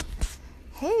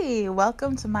Hey,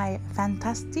 welcome to my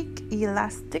fantastic,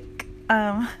 elastic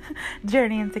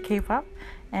journey into K-pop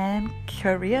and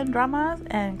Korean dramas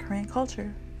and Korean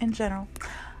culture in general.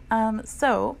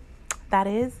 So that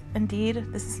is indeed,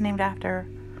 this is named after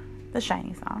the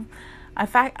SHINee song. In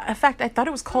fact, I thought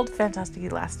it was called Fantastic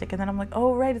Elastic, and then I'm like,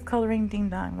 oh right, it's called Ring Ding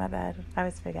Dong. My bad, I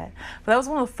always forget. But that was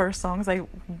one of the first songs I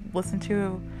listened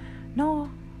to. No,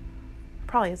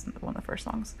 probably isn't one of the first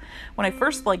songs. When I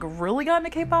first really got into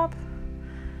K-pop,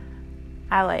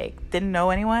 I didn't know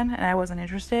anyone and I wasn't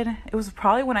interested. It was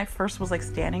probably when I first was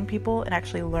standing people and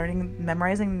actually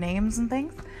memorizing names and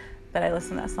things that I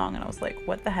listened to that song and I was like,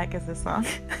 what the heck is this song?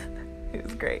 It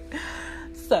was great.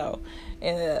 So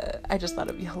I just thought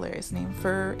it'd be a hilarious name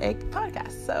for a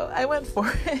podcast, so I went for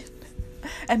it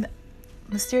and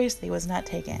mysteriously was not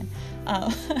taken.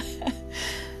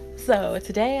 So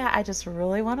today I just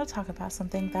really want to talk about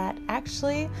something that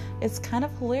actually is kind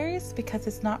of hilarious because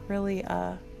it's not really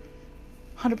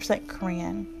 100%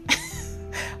 Korean,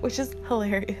 which is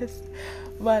hilarious.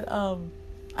 But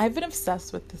I've been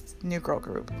obsessed with this new girl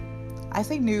group. I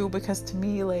say new because to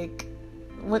me,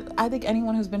 what I think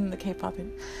anyone who's been in the K-pop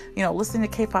and listening to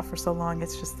K-pop for so long,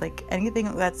 it's just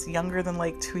anything that's younger than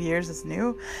 2 years is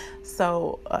new.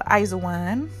 So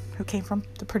IZ*ONE, who came from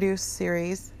the Produce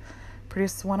series,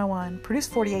 Produce 101, Produce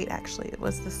 48 actually, it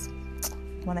was this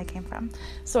one they came from.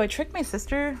 So I tricked my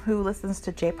sister who listens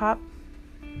to J-pop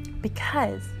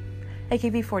because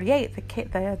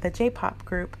AKB48, the J-pop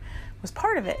group, was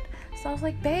part of it. So I was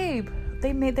like, babe,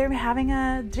 they're having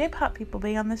a J-pop people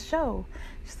be on this show.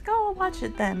 She's like, oh, I'll watch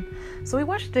it then. So we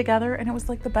watched it together, and it was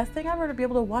the best thing ever to be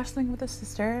able to watch something with a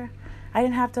sister. I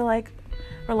didn't have to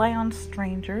rely on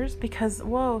strangers because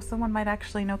someone might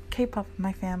actually know K-pop in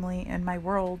my family and my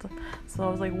world. So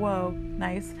I was like, whoa,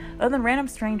 nice. Other than random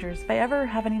strangers, if I ever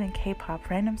have anything K-pop,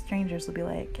 random strangers will be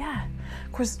like, yeah,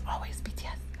 of course, always BTS.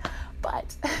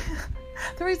 But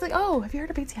they're always like, oh, have you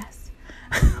heard of BTS?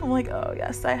 I'm like, oh,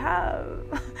 yes, I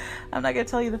have. I'm not going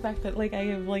to tell you the fact that, I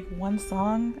have, one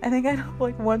song. I think I know,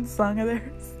 one song of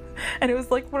theirs. And it was,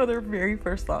 one of their very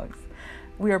first songs.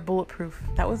 We Are Bulletproof.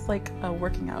 That was, a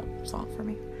working out song for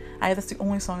me. That's the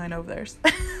only song I know of theirs.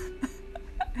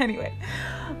 Anyway,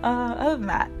 other than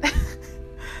that,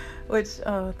 which,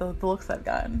 the looks I've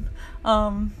gotten.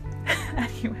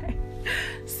 Anyway,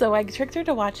 so I tricked her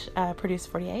to watch Produce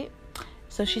 48.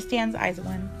 So she stands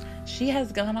IZ*ONE. She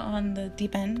has gone on the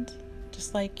deep end,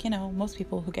 just most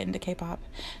people who get into K-pop.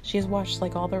 She has watched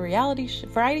all the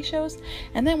variety shows,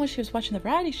 and then when she was watching the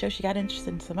variety show, she got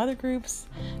interested in some other groups,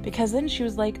 because then she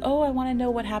was like, oh, I want to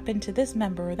know what happened to this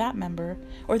member,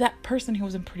 or that person who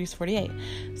was in Produce 48.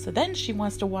 So then she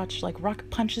wants to watch Rocket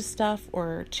Punch's stuff,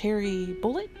 or Cherry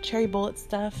Bullet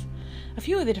stuff, a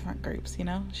few of the different groups,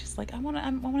 She's like, I want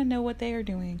to know what they are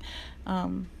doing.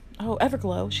 Oh,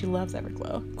 Everglow. She loves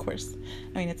Everglow, of course.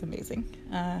 I mean, it's amazing.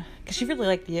 Because she really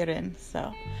liked the Yerin.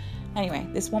 So, anyway,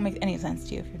 this won't make any sense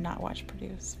to you if you've not watched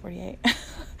Produce 48.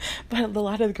 But a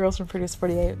lot of the girls from Produce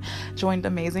 48 joined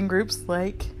amazing groups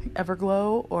like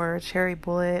Everglow or Cherry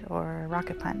Bullet or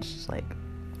Rocket Punch.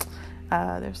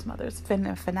 There's some others.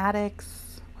 Fanatics.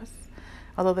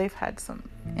 Although they've had some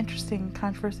interesting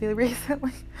controversy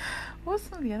recently. What was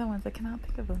some of the other ones? I cannot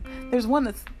think of them. There's one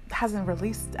that hasn't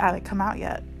come out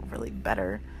yet. Really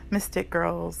better. Mystic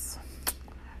Girls.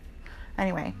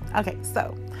 Anyway, okay,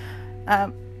 so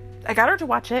I got her to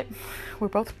watch it. We're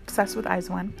both obsessed with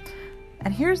IZ*ONE.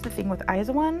 And here's the thing with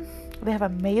IZ*ONE. They have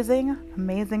amazing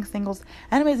singles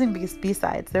and amazing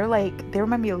B-sides. They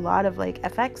remind me a lot of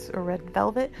FX or Red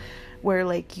Velvet, where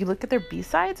you look at their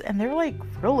B-sides and they're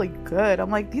really good.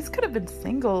 I'm like, these could have been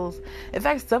singles. In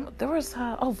fact, there was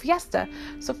Fiesta.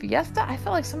 So Fiesta, I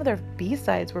felt like some of their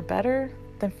B-sides were better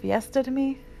than Fiesta to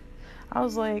me. I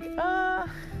was like, can't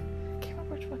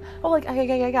remember which one. Oh,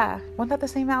 wasn't that the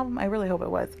same album? I really hope it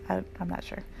was. I'm not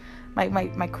sure.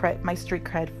 My street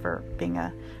cred for being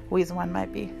a Weezer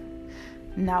might be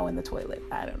now in the toilet.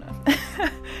 I don't know.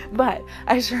 But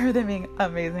I sure remember them being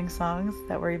amazing songs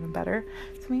that were even better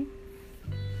to me.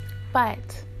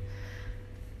 But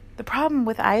the problem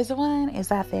with IZ*ONE is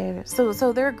that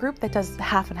they're a group that does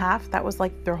half and half. That was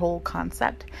their whole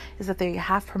concept, is that they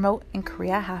half promote in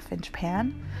Korea, half in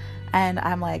Japan. And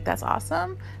I'm like, that's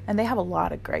awesome. And they have a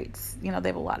lot of greats. They have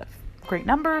a lot of great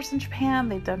numbers in Japan.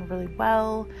 They've done really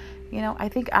well. I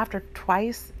think after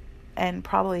Twice and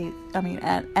probably,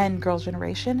 and Girls'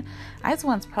 Generation,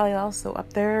 IZ*ONE's probably also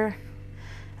up there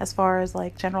as far as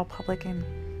general public and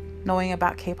knowing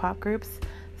about K-pop groups.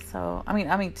 So,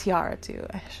 Tiara too.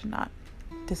 I should not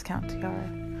discount Tiara.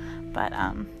 But,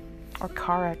 or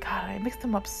Kara. God, I mix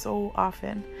them up so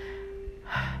often.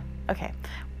 Okay,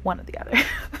 one or the other.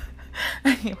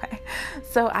 Anyway,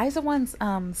 so IZ*ONE's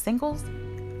singles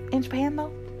in Japan,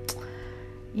 though,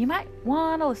 you might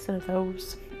want to listen to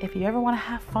those if you ever want to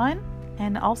have fun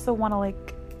and also want to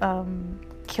like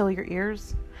kill your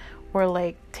ears or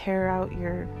like tear out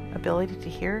your ability to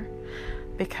hear,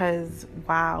 because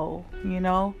wow,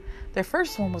 their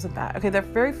first one wasn't bad. Okay, their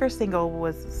very first single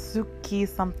was Suki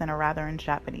something or rather in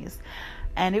Japanese,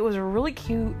 and it was a really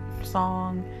cute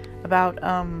song about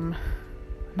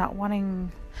not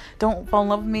wanting, don't fall in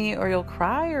love with me or you'll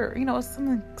cry, or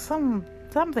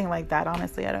something like that.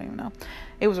 Honestly, I don't even know.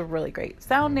 It was a really great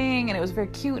sounding, and it was very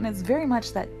cute, and it's very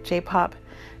much that J-pop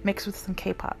mixed with some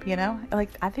K-pop, like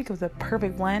I think it was a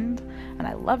perfect blend, and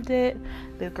I loved it.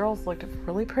 The girls looked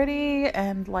really pretty,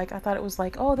 and like I thought it was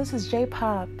like, oh, this is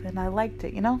J-pop, and I liked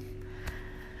it.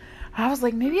 I was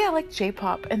like, maybe I like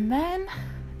J-pop. And then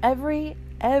every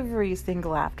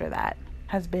single after that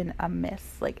has been a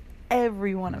miss, like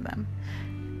every one of them.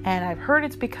 And I've heard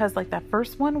it's because like that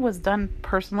first one was done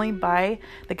personally by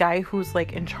the guy who's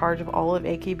like in charge of all of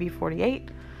AKB48,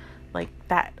 like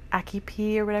that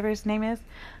Aki or whatever his name is.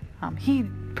 He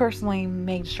personally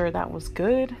made sure that was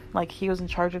good. Like he was in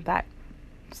charge of that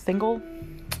single.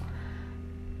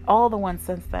 All the ones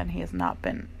since then he has not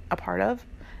been a part of,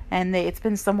 and it's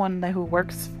been someone who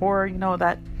works for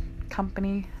that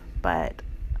company,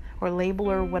 or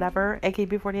label or whatever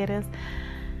AKB48 is.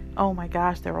 Oh my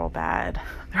gosh, they're all bad.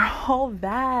 They're all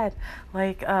bad.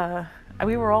 Like,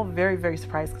 we were all very, very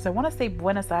surprised, because I want to say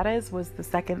Buenos Aires was the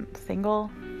second single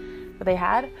that they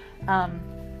had.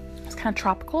 It's kind of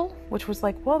tropical, which was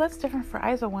like, well, that's different for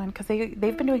IZ*ONE, because they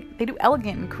do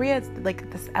elegant in Korea. It's like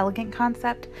this elegant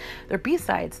concept. Their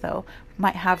B-sides though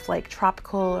might have like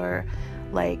tropical or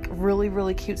like really,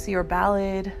 really cutesy or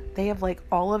ballad. They have like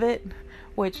all of it,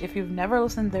 which if you've never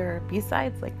listened to their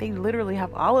B-sides, like they literally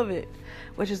have all of it,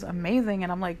 which is amazing.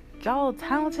 And I'm like, y'all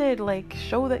talented, like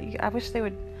show that I wish they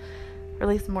would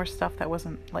release more stuff that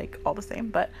wasn't like all the same,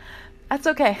 but that's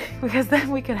okay, because then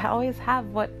we could always have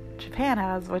what Japan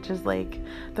has, which is like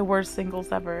the worst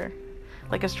singles ever.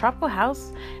 Like it's tropical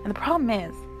house, and the problem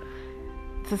is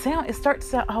the sound, it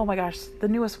starts out, oh my gosh, the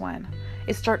newest one,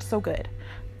 it starts so good.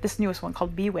 This newest one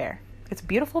called Beware. It's a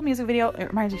beautiful music video. It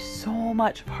reminds you so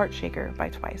much of Heart Shaker by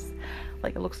Twice.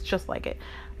 Like it looks just like it.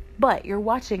 But you're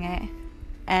watching it,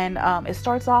 and it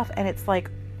starts off, and it's like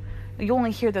you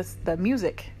only hear the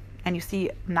music, and you see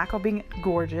Nako being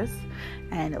gorgeous,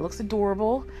 and it looks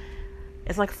adorable.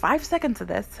 It's like 5 seconds of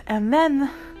this, and then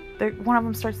one of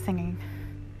them starts singing,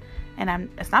 and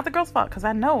it's not the girl's fault, because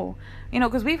I know,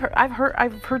 because I've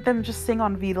heard them just sing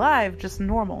on V Live, just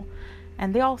normal,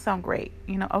 and they all sound great,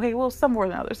 okay, well, some more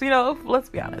than others, let's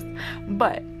be honest,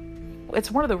 but it's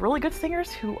one of the really good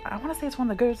singers I want to say it's one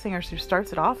of the good singers who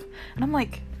starts it off, and I'm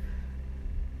like,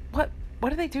 what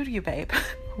do they do to you, babe?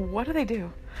 What do they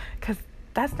do? Because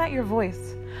that's not your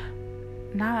voice.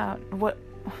 Nah, what?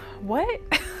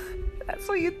 That's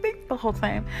what you think the whole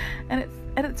time. And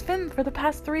it's been for the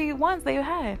past 3 ones they've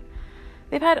had.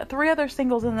 They've had 3 other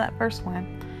singles in that first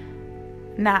one.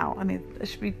 Now, I mean, it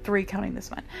should be 3 counting this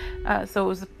one. So it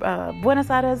was Buenos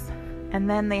Aires, and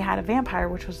then they had a Vampire,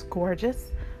 which was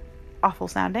gorgeous, awful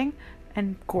sounding,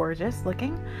 and gorgeous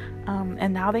looking.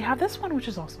 And now they have this one, which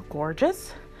is also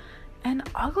gorgeous and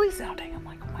ugly sounding. I'm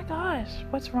like, oh my gosh,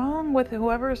 what's wrong with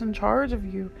whoever's in charge of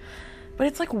you? But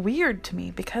it's like weird to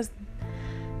me, because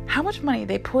how much money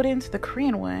they put into the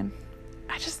Korean one,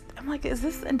 I'm like, is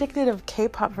this indicative of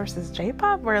K-pop versus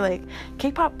J-pop, where like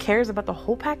K-pop cares about the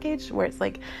whole package, where it's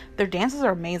like their dances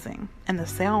are amazing, and the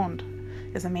sound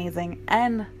is amazing,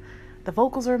 and the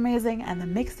vocals are amazing, and the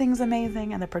mixing's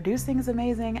amazing, and the producing's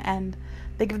amazing, and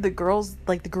they give the girls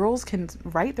can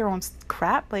write their own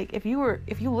crap. Like if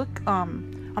you look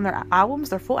on their albums,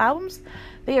 their full albums,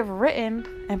 they have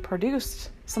written and produced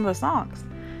some of the songs,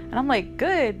 and I'm like,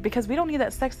 good, because we don't need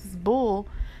that sexist bull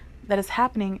that is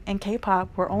happening in K-pop,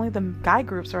 where only the guy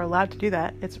groups are allowed to do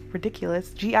that. It's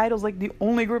ridiculous. G-Idol's like the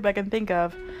only group I can think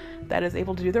of that is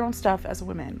able to do their own stuff as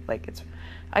women. Like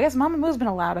I guess Mamamoo been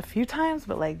allowed a few times,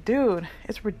 but like, dude,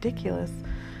 it's ridiculous.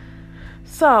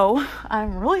 So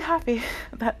I'm really happy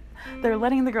that they're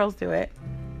letting the girls do it,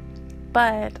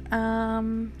 but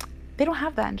they don't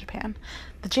have that in Japan.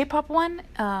 The J-pop one,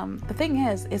 the thing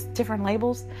is, it's different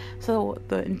labels. So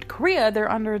in Korea,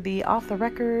 they're under the Off the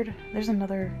Record. There's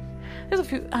a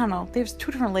few, I don't know, there's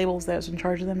 2 different labels that's in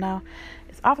charge of them now.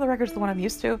 It's Off the Record's the one I'm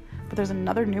used to, but there's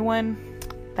another new one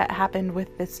that happened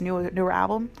with this newer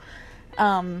album.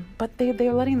 But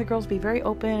they're letting the girls be very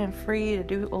open and free to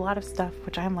do a lot of stuff,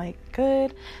 which I'm like,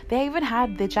 good. They even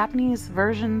had the Japanese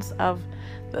versions of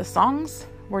the songs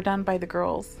were done by the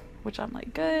girls, which I'm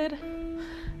like, good.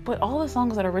 But all the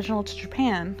songs that are original to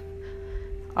Japan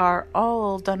are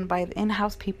all done by the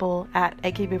in-house people at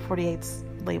AKB48's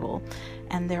label,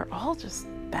 and they're all just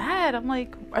bad. I'm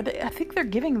like, I think they're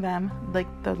giving them like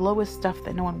the lowest stuff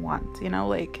that no one wants, you know,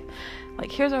 like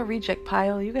here's our reject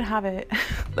pile, you can have it.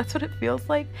 That's what it feels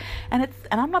like. And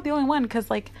I'm not the only one,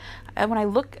 because like when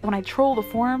I troll the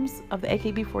forums of the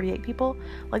AKB48 people,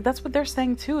 like that's what they're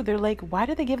saying too. They're like, why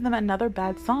did they give them another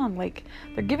bad song? Like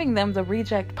they're giving them the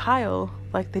reject pile,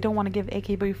 like they don't want to give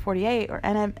AKB48 or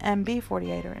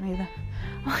NMB48 or any of them.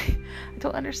 Like, I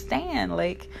don't understand,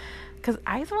 like, because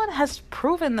IZ*ONE has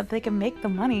proven that they can make the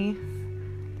money,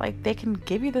 like they can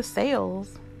give you the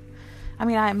sales. I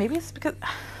mean, maybe it's because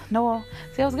no.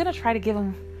 See, I was gonna try to give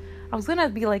them. I was gonna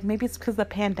be like, maybe it's because of the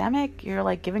pandemic. You're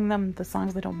like giving them the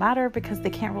songs that don't matter because they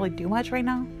can't really do much right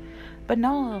now. But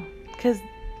no, because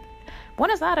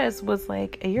Buenos Aires was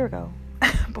like a year ago,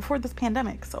 before this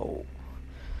pandemic. So,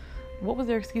 what was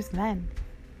their excuse then?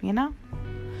 You know,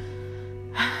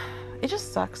 it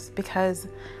just sucks because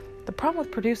the problem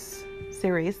with Produce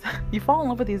series, you fall in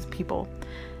love with these people,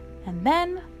 and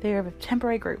then they're a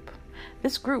temporary group.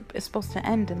 This group is supposed to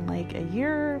end in like a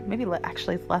year, maybe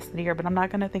actually it's less than a year, but I'm not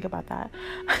going to think about that.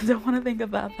 I don't want to think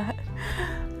about that.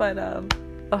 But, I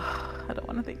don't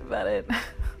want to think about it.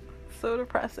 So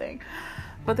depressing.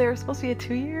 But they were supposed to be a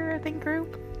 2-year, I think,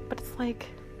 group. But it's like,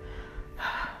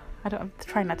 I'm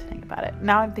trying not to think about it.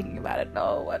 Now I'm thinking about it.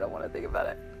 No, I don't want to think about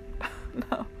it.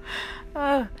 No.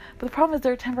 But the problem is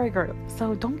they're a temporary group.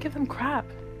 So don't give them crap.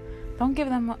 Don't give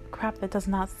them crap that does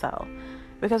not sell.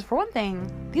 Because for one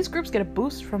thing, these groups get a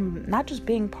boost from not just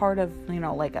being part of, you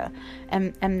know, like a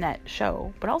Mnet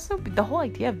show, but also the whole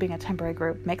idea of being a temporary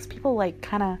group makes people like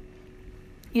kind of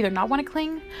either not want to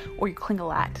cling, or you cling a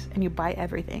lot and you buy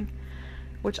everything,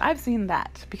 which I've seen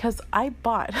that because I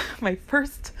bought my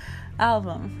first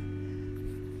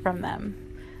album from them.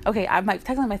 Okay,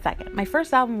 technically my second. My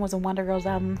first album was a Wonder Girls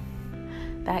album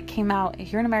that came out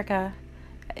here in America.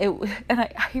 I was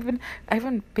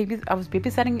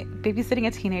babysitting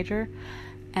a teenager,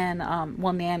 and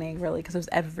nannying really, because it was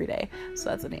every day,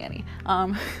 so that's a nanny. I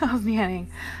was nannying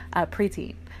a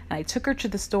preteen, and I took her to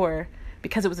the store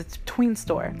because it was a tween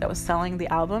store that was selling the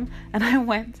album, and I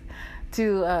went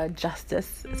to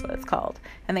Justice is what it's called,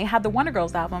 and they had the Wonder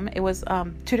Girls album. It was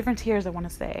 2 different tiers, I want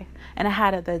to say, and it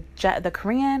had the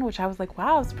Korean, which I was like,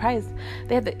 wow, I was surprised.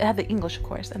 It had the English, of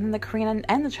course, and then the Korean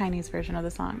and the Chinese version of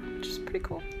the song, which is pretty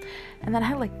cool. And then I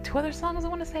had like 2 other songs, I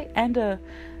want to say, and a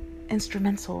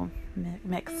instrumental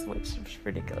mix, which was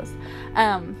ridiculous.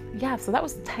 So that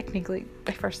was technically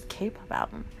my first K-pop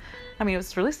album. I mean, it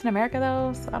was released in America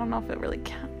though, so I don't know if it really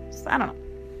counts. I don't know.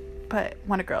 But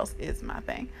Wonder Girls is my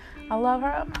thing. I love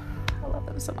her. I love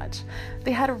them so much.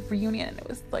 They had a reunion, and it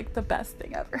was like the best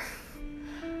thing ever.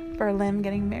 Berlin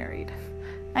getting married.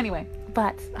 Anyway,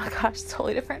 but oh gosh, it's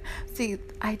totally different. See,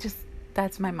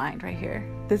 that's my mind right here.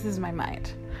 This is my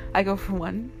mind. I go from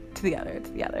one to the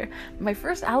other. My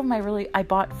first album I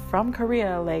bought from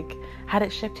Korea, like had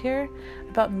it shipped here.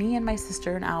 I bought me and my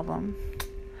sister an album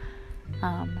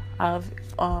of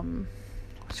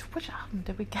which album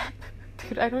did we get?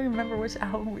 Dude, I don't remember which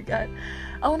album we got.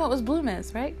 Oh no, it was Bloom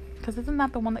Is, right? Because isn't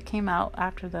that the one that came out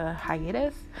after the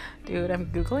hiatus? Dude, I'm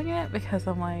Googling it because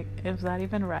I'm like, is that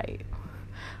even right?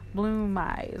 Bloom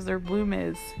Eyes or Bloom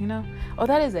Is, you know? Oh,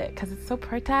 that is it, because it's so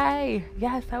pretty.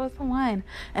 Yes, that was the one.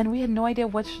 And we had no idea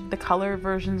what the color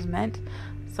versions meant,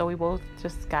 so we both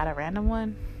just got a random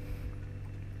one.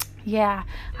 Yeah,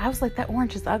 I was like, that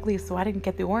orange is ugly, so I didn't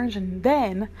get the orange. And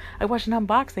then I watched an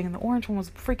unboxing, and the orange one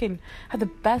was had the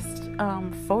best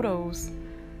photos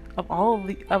of all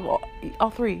 3. I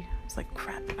was like,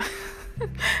 crap.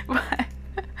 But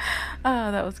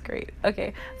that was great.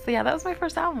 Okay, so yeah, that was my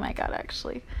first album I got,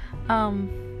 actually.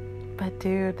 But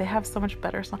dude, they have so much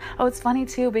better songs. Oh, it's funny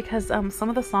too, because some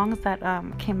of the songs that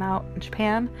came out in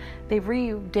Japan, they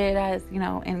redid as, you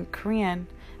know, in Korean,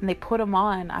 and they put them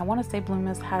on. I want to say Bloom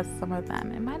Is has some of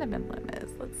them. It might have been Bloom Is.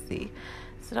 Let's see.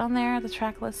 Is it on there, the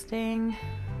track listing?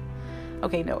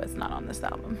 Okay, no, it's not on this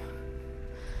album.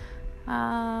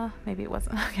 Maybe it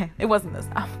wasn't. Okay, it wasn't this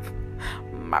album.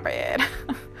 My bad.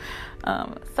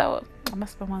 So it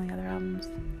must have been one of the other albums.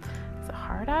 Is it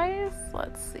Hard Eyes?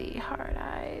 Let's see. Hard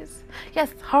Eyes.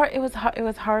 Yes, it was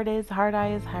Hard Eyes,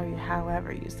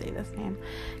 however you say this name,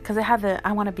 because it had the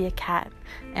I Want to Be a Cat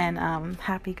and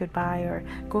Happy Goodbye or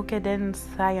Gokeden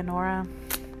Sayonara,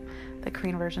 the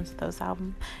Korean versions of those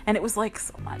albums, and it was like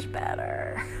so much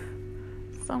better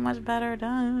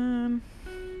done.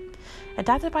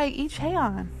 Adapted by Lee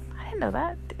Chaeyeon. I didn't know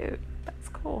that, dude. That's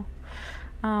cool.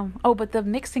 But the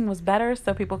mixing was better,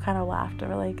 so people kind of laughed. They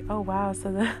were like, oh wow,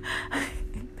 so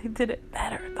They did it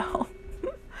better though.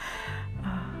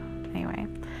 Anyway,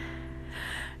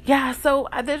 yeah, so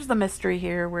there's the mystery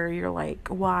here where you're like,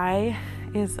 why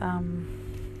is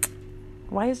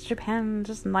Japan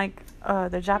just like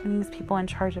the Japanese people in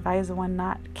charge of IZ*ONE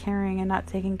not caring and not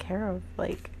taking care of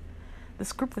like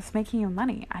this group that's making you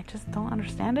money? I just don't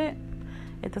understand it.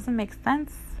 It doesn't make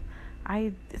sense.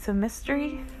 It's a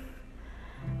mystery.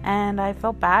 And I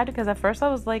felt bad because at first I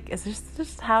was like, is this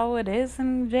just how it is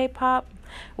in J-pop?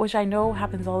 Which I know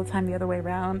happens all the time the other way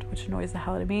around, which annoys the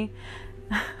hell out of me.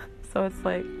 So it's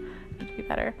like, it would be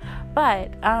better.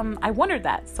 But I wondered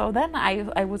that. So then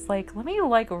I was like, let me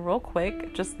like real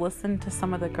quick just listen to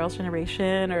some of the Girls'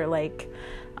 Generation or like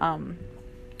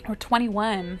or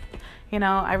 21. You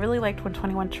know, I really liked when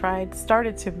 21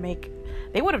 started to make,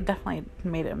 they would have definitely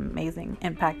made an amazing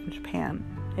impact in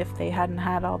Japan if they hadn't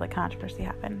had all the controversy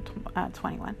happen.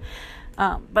 21.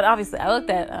 But obviously I looked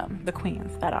at the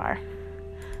queens that are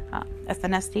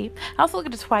SNSD. I also looked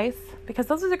at it twice because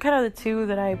those are kind of the two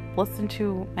that I listened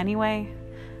to anyway.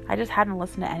 I just hadn't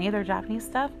listened to any of their Japanese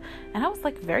stuff, and I was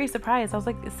like very surprised. I was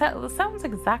like, it sounds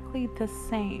exactly the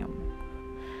same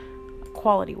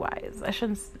quality wise.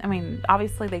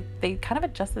 Obviously they kind of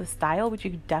adjusted the style, which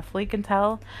you definitely can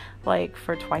tell like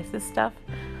for Twice's stuff,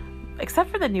 except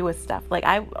for the newest stuff. Like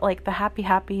I like the Happy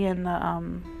Happy and the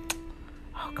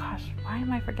oh gosh, why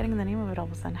am I forgetting the name of it all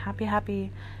of a sudden?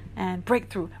 Happy and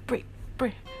Breakthrough.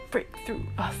 Breakthrough. Oh,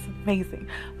 that's amazing.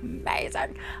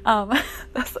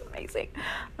 That's amazing.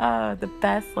 The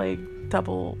best like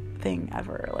double thing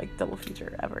ever, like double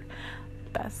feature ever.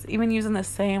 Best. Even using the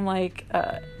same like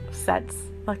sets.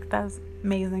 Like that's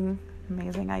amazing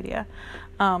idea.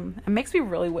 It makes me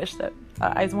really wish that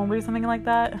IZ*ONE would do something like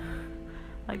that.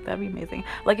 Like that'd be amazing.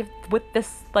 Like if with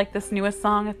this newest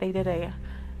song, if they did a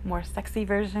more sexy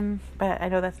version, but I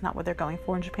know that's not what they're going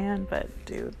for in Japan, but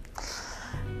dude.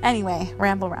 Anyway,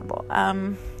 ramble.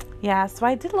 Yeah, so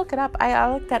I did look it up.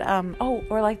 I looked at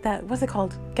or like that, what's it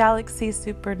called? Galaxy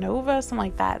Supernova, something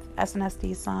like that,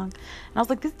 SNSD song. And I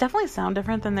was like, these definitely sound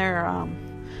different than their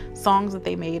songs that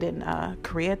they made in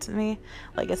Korea to me.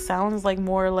 Like it sounds like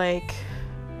more like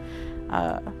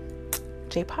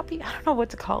J-pop-y. I don't know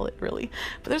what to call it really.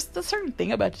 But there's a certain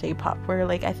thing about J-pop where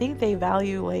like I think they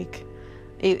value like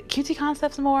cutesy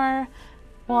concepts more.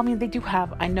 Well, I mean,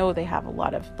 I know they have a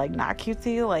lot of like not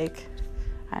cutesy, like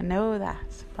I know that,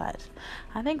 but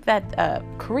I think that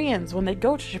Koreans, when they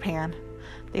go to Japan,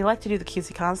 they like to do the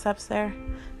cutesy concepts there.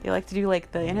 They like to do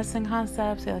like the innocent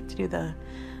concepts. They like to do the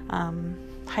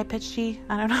high-pitchy,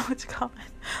 I don't know what to call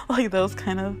it, like those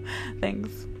kind of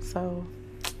things. So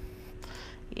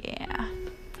yeah,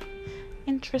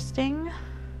 interesting.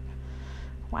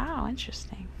 Wow,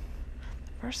 interesting.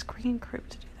 The first Korean group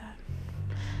to do that.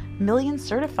 Million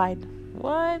certified.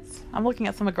 What? I'm looking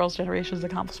at some of Girls' Generation's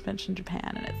accomplishments in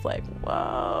Japan, and it's like,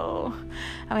 whoa.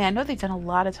 I mean, I know they've done a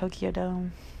lot of Tokyo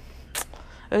Dome.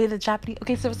 Okay, the Japanese.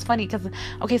 Okay, so it's funny because so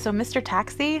Mr.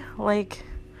 Taxi,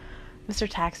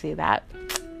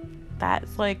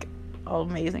 that's like an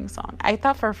amazing song. I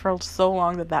thought for so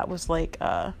long that was like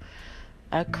a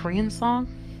Korean song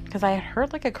because I had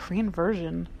heard like a Korean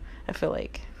version, I feel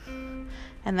like.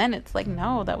 And then it's like,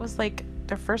 no, that was like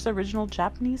their first original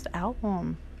Japanese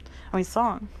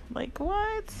song. Like,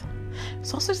 what?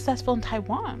 It's also successful in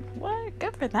Taiwan. What?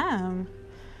 Good for them.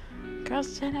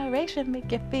 Girls' Generation make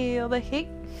you feel the heat.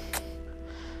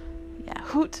 Yeah,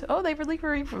 Hoot. Oh, they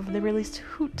released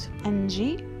Hoot and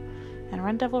G and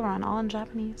Run Devil Run, all in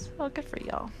Japanese. Oh, good for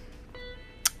y'all.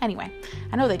 Anyway,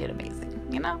 I know they did amazing,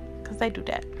 because they do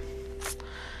that.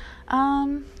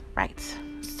 Right.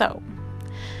 So,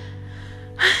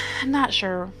 not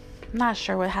sure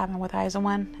what happened with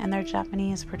IZ*ONE and their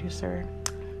Japanese producer.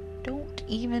 Don't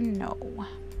even know.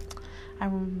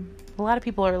 A lot of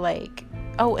people are like,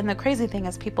 oh, and the crazy thing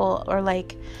is people are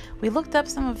like, we looked up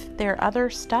some of their other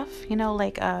stuff,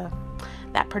 like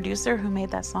that producer who made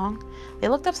that song. They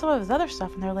looked up some of his other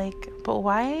stuff and they're like, but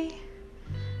why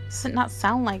does it not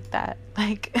sound like that?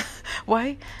 Like,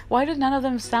 why did none of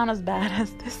them sound as bad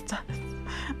as this does?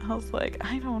 I was like,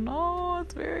 I don't know.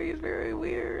 It's very, very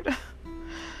weird.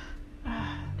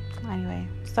 Anyway,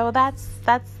 so that's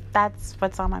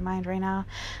what's on my mind right now.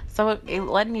 So it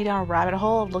led me down a rabbit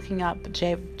hole of looking up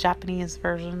Japanese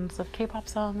versions of K-pop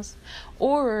songs,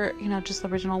 or just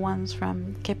original ones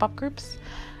from K-pop groups,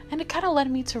 and it kind of led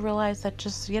me to realize that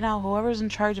just whoever's in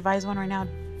charge of IZ*ONE right now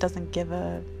doesn't give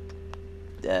it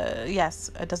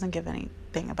doesn't give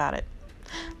anything about it.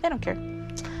 They don't care.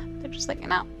 They're just like,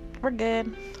 we're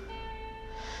good.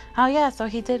 Oh yeah, so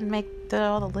he did make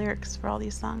all the lyrics for all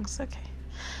these songs. Okay.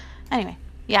 Anyway,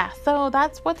 yeah, so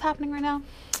that's what's happening right now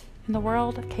in the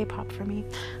world of K-pop for me.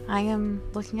 I am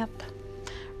looking up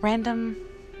random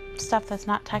stuff that's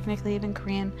not technically even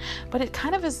Korean, but it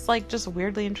kind of is like just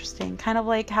weirdly interesting. Kind of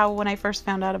like how when I first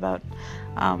found out about,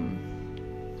 I'd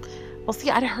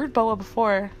heard Boa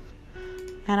before,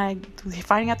 and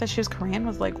finding out that she was Korean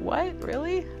was like, what?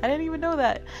 Really? I didn't even know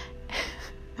that.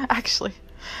 Actually,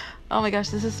 oh my gosh,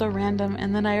 this is so random.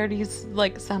 And then I already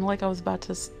sounded like I was about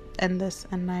to end this,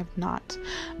 and I'm not.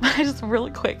 But just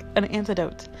really quick, an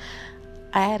antidote.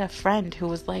 I had a friend who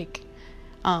was like,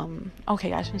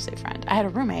 okay, I shouldn't say friend. I had a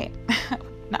roommate,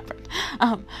 not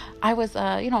friend. I was,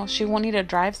 she wanted to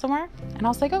drive somewhere, and I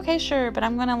was like, okay, sure, but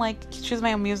I'm gonna choose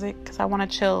my own music because I want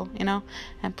to chill,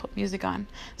 and put music on.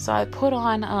 So I put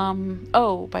on,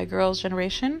 Oh by Girls'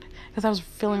 Generation because I was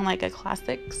feeling like a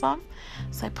classic song.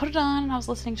 So I put it on and I was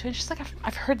listening to it, and she's like,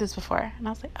 I've heard this before. And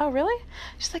I was like, oh, really?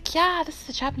 She's like, yeah, this is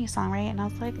a Japanese song, right? And I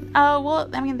was like, oh, well,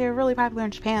 I mean, they're really popular in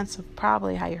Japan, so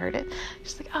probably how you heard it.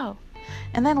 She's like, oh.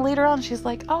 And then later on, she's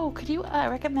like, oh, could you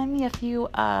recommend me a few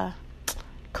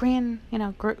Korean,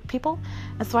 group people?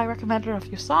 And so I recommended her a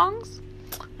few songs.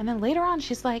 And then later on,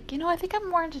 she's like, I think I'm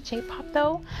more into J-pop,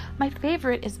 though. My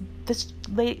favorite is this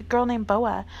girl named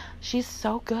Boa. She's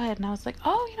so good. And I was like,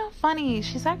 oh, funny.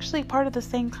 She's actually part of the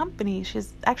same company.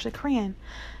 She's actually Korean.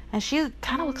 And she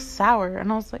kind of looks sour.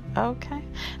 And I was like, okay.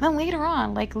 And then later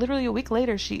on, literally a week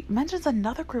later, she mentions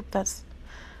another group that's,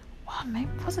 maybe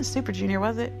it wasn't Super Junior,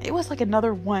 was it? It was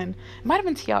another one. It might have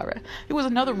been Tiara. It was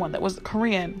another one that was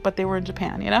Korean, but they were in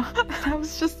Japan, And I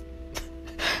was just,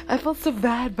 I felt so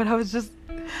bad, but I just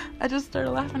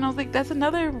started laughing. I was like, that's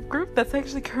another group that's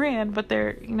actually Korean, but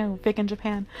they're, big in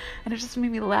Japan. And it just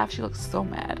made me laugh. She looks so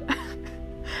mad.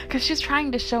 Because she's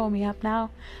trying to show me up now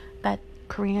that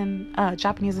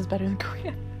Japanese is better than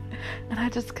Korean. And I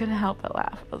just couldn't help but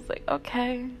laugh. I was like,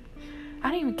 okay. I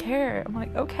don't even care. I'm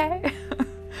like, okay.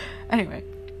 Anyway.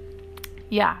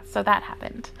 Yeah, so that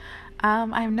happened.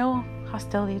 I have no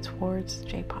hostility towards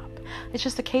J-pop. It's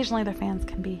just occasionally their fans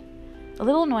can be a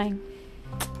little annoying.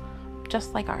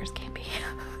 Just like ours can be.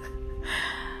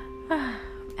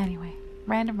 Anyway,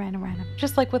 random.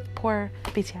 Just like with poor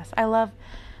BTS. I love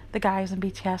the guys in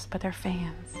BTS, but they're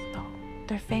fans, though.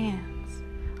 They're fans.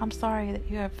 I'm sorry that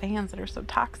you have fans that are so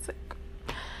toxic.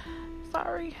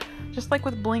 Sorry. Just like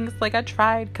with Blinks, I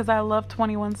tried because I love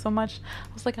 21 so much.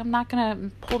 I was like, I'm not gonna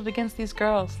pull it against these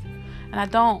girls. And I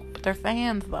don't, but they're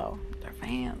fans, though. They're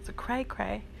fans. They're cray.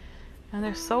 And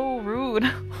they're so rude.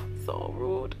 So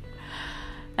rude.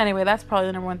 Anyway, that's probably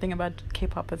the number one thing about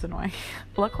K-pop is annoying.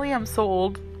 Luckily, I'm so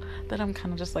old that I'm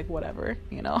kind of just whatever,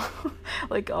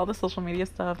 all the social media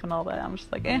stuff and all that. I'm just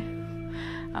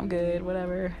I'm good,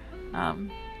 whatever. I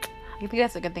think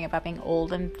that's a good thing about being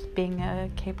old and being a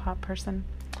K-pop person.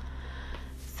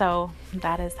 So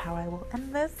that is how I will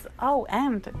end this. Oh,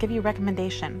 and give you a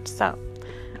recommendation. So,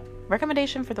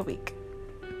 recommendation for the week.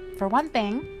 For one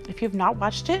thing, if you've not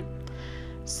watched it,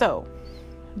 so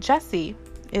Jessie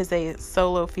is a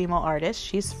solo female artist.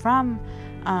 She's from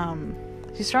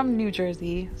New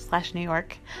Jersey / New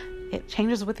York. It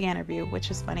changes with the interview,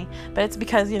 which is funny, but it's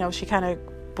because she kind of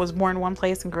was born in one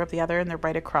place and grew up the other, and they're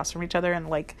right across from each other, and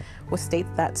with states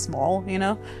that small,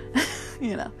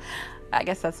 I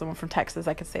guess that's someone from Texas.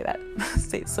 I could say that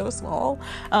state's so small.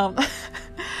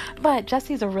 But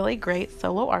Jessie's a really great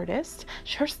solo artist.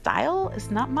 Her style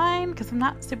is not mine because I'm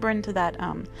not super into that.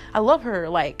 I love her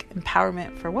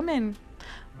empowerment for women,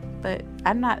 but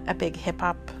I'm not a big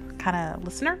hip-hop kind of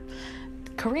listener.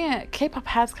 K-pop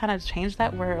has kind of changed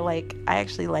that, where I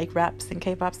actually like raps and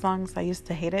K-pop songs. I used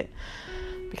to hate it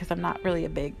because I'm not really a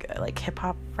big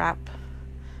hip-hop rap.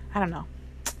 I don't know,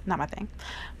 not my thing.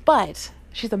 But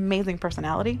she's an amazing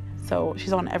personality, so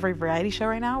she's on every variety show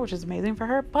right now, which is amazing for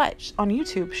her. But on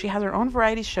YouTube, she has her own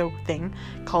variety show thing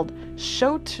called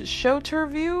Show to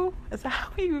Review. Is that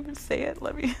how you even say it?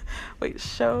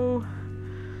 Show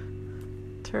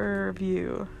to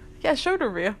Review. Yeah, Show to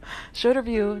Review. Show to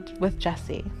Review with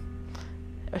Jessie.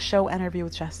 A show interview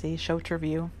with Jessie. Show to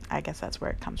Review. I guess that's where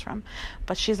it comes from.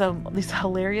 But she's these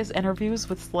hilarious interviews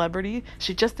with celebrity.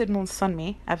 She just did one with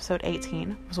Sunmi, episode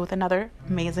 18. It was with another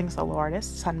amazing solo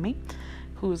artist, Sunmi,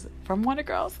 who's from Wonder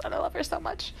Girls, and I love her so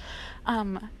much.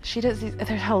 She does these.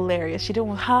 They're hilarious. She did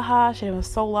one with Haha. She did one with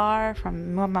Solar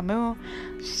from Mamamoo.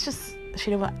 She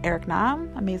did one with Eric Nam,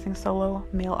 amazing solo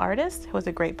male artist, who has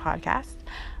a great podcast.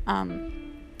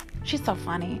 She's so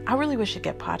funny. I really wish she'd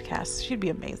get podcasts. She'd be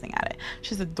amazing at it.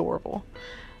 She's adorable.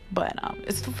 But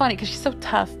it's so funny because she's so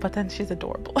tough, but then she's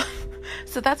adorable.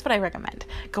 So that's what I recommend.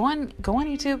 Go on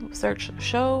YouTube, search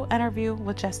Show Interview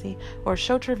with Jessie or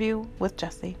Show to Review with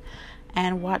Jessie,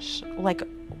 and watch,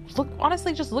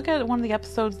 just look at one of the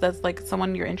episodes that's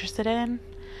someone you're interested in,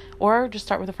 or just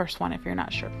start with the first one if you're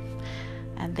not sure.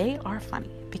 And they are funny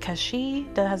because she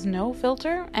has no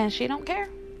filter and she don't care.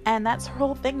 And that's her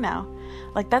whole thing now.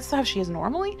 Like, that's how she is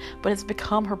normally, but it's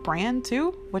become her brand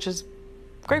too, which is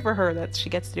great for her that she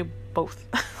gets to do both.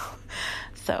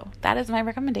 So that is my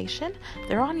recommendation.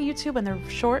 They're on YouTube and they're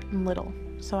short and little,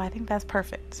 so I think that's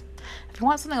perfect. If you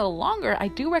want something a little longer, I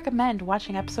do recommend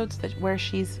watching episodes where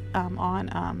she's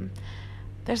on.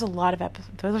 There's a lot of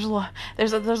episodes. There's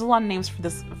a lot of names for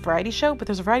this variety show, but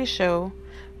there's a variety show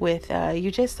with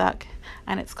UJ Suck,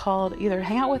 and it's called either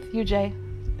Hang Out with UJ,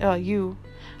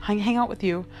 Hang Out with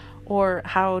You, or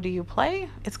How Do You Play?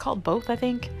 It's called both, I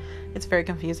think. It's very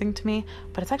confusing to me,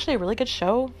 but it's actually a really good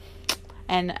show,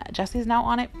 and Jesse's now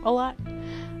on it a lot.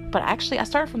 But actually, I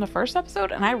started from the first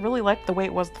episode, and I really liked the way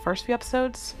it was the first few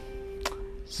episodes,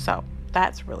 so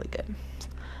that's really good.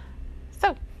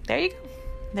 So there you go.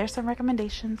 There's some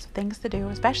recommendations, things to do,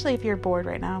 especially if you're bored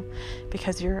right now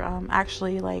because you're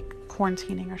actually like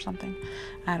quarantining or something.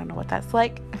 I don't know what that's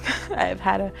like. I've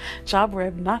had a job where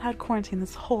I've not had quarantine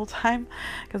this whole time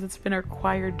because it's been a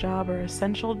required job or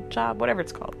essential job, whatever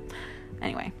it's called.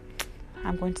 Anyway,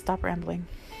 I'm going to stop rambling.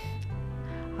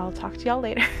 I'll talk to y'all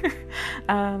later.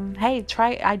 Hey,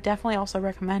 I definitely also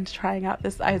recommend trying out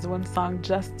this IZ*ONE song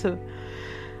just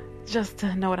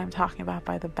to know what I'm talking about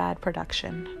by the bad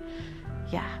production.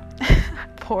 Yeah.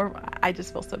 I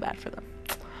just feel so bad for them.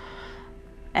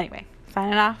 Anyway,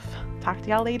 signing off. Talk to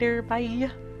y'all later. Bye.